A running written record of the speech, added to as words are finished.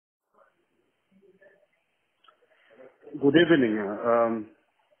Good evening.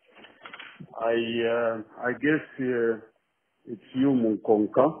 I guess it's you,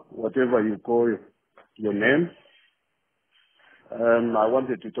 Mokonka, whatever you call your name. I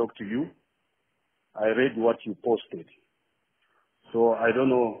wanted to talk to you. I read what you posted. So I don't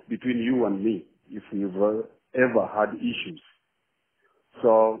know between you and me if you've ever had issues.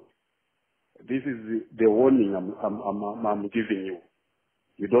 So this is the warning I'm giving you.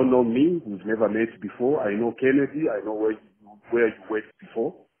 You don't know me. We've never met before. I know Kennedy. I know where you worked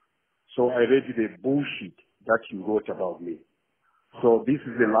before. So I read the bullshit that you wrote about me. So this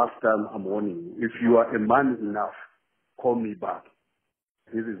is the last time I'm warning you. If you are a man enough, call me back.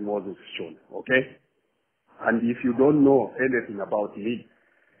 This is Moses Sichone, okay? And if you don't know anything about me,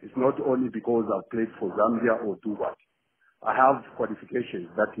 it's not only because I've played for Zambia or do what. I have qualifications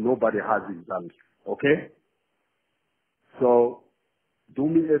that nobody has in Zambia, okay? So do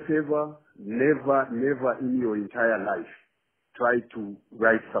me a favor, never in your entire life try to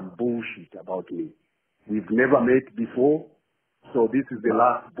write some bullshit about me. We've never met before, so this is the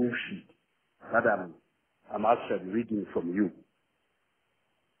last bullshit that I'm actually reading from you.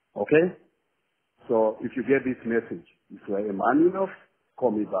 Okay? So if you get this message, if you are a man enough,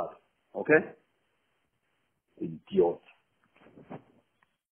 call me back. Okay? Idiot.